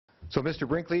So, Mr.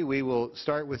 Brinkley, we will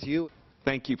start with you.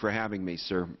 Thank you for having me,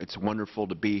 sir. It's wonderful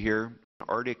to be here.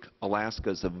 Arctic Alaska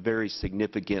is a very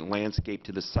significant landscape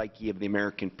to the psyche of the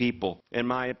American people. In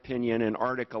my opinion, in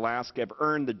Arctic Alaska have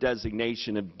earned the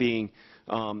designation of being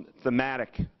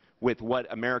thematic with what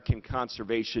American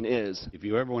conservation is. If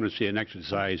you ever want to see an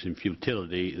exercise in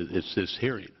futility, it's this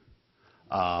hearing.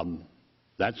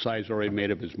 That side's already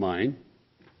made up his mind.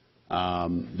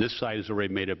 This side has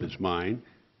already made up its mind.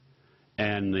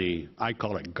 And I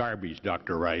call it garbage,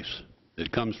 Dr. Rice.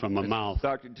 It comes from a mouth.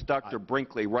 Dr.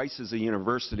 Brinkley, Rice is a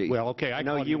university. Well, okay, I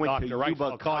know call you went Dr. to Rice. Yuba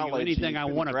I'll call you anything I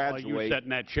want to call you. Sit in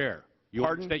that chair.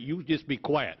 You just be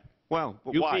quiet. Well,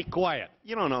 you why? be quiet.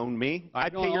 You don't own me. I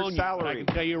pay your salary. I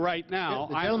can tell you right now.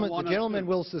 The gentleman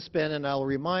will suspend, and I'll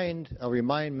remind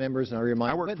members, and I'll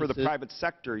remind I work witnesses. for the private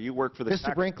sector. You work for the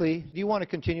Mr. Brinkley, do you want to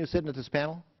continue sitting at this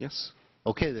panel? Yes.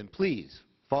 Okay, then please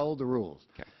follow the rules.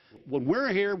 Okay. When we're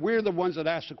here, we're the ones that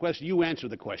ask the question. You answer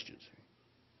the questions.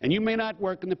 And you may not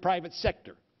work in the private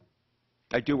sector.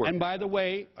 I do work. And by the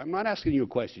way, I'm not asking you a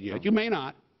question yet. You may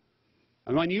not.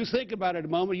 And when you think about it a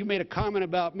moment, you made a comment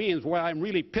about me, and why I'm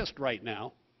really pissed right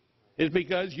now is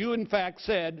because you, in fact,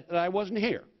 said that I wasn't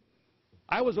here.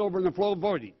 I was over in the floor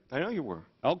voting. I know you were.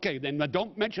 Okay, then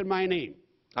don't mention my name.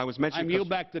 I was mentioning yield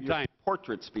back the time.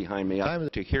 Portraits behind me.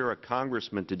 To hear a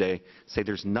congressman today say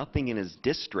there's nothing in his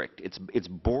district. It's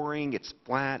boring, it's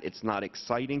flat, it's not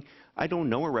exciting. I don't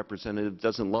know a representative that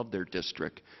doesn't love their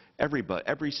district.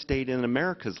 Every state in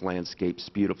America's landscape's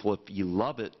beautiful if you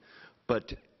love it,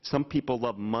 but some people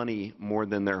love money more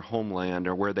than their homeland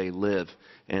or where they live,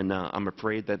 and I'm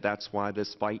afraid that that's why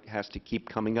this fight has to keep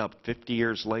coming up. 50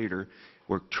 years later,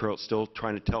 we're still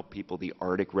trying to tell people the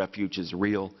Arctic Refuge is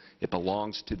real. It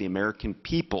belongs to the American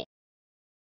people.